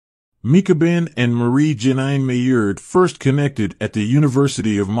Mikaben and Jennyne Mayard first connected at the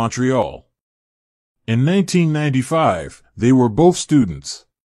University of Montreal. In 1995, they were both students.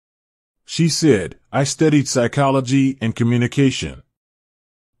 She said, "I studied psychology and communication.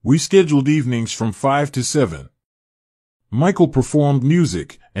 We scheduled evenings from 5 to 7. Michael performed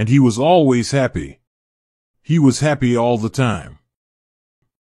music, and he was always happy. He was happy all the time."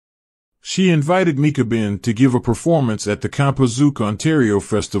 She invited Mikaben to give a performance at the Konpa Zouk Ontario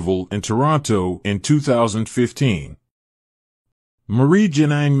Festival in Toronto in 2015.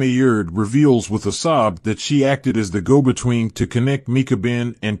 Jennyne Mayard reveals with a sob that she acted as the go-between to connect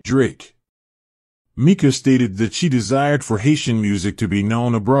Mikaben and Drake. Mika stated that she desired for Haitian music to be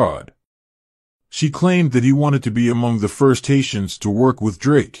known abroad. She claimed that he wanted to be among the first Haitians to work with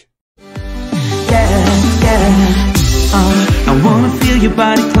Drake. I wanna feel your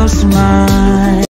body close to mine.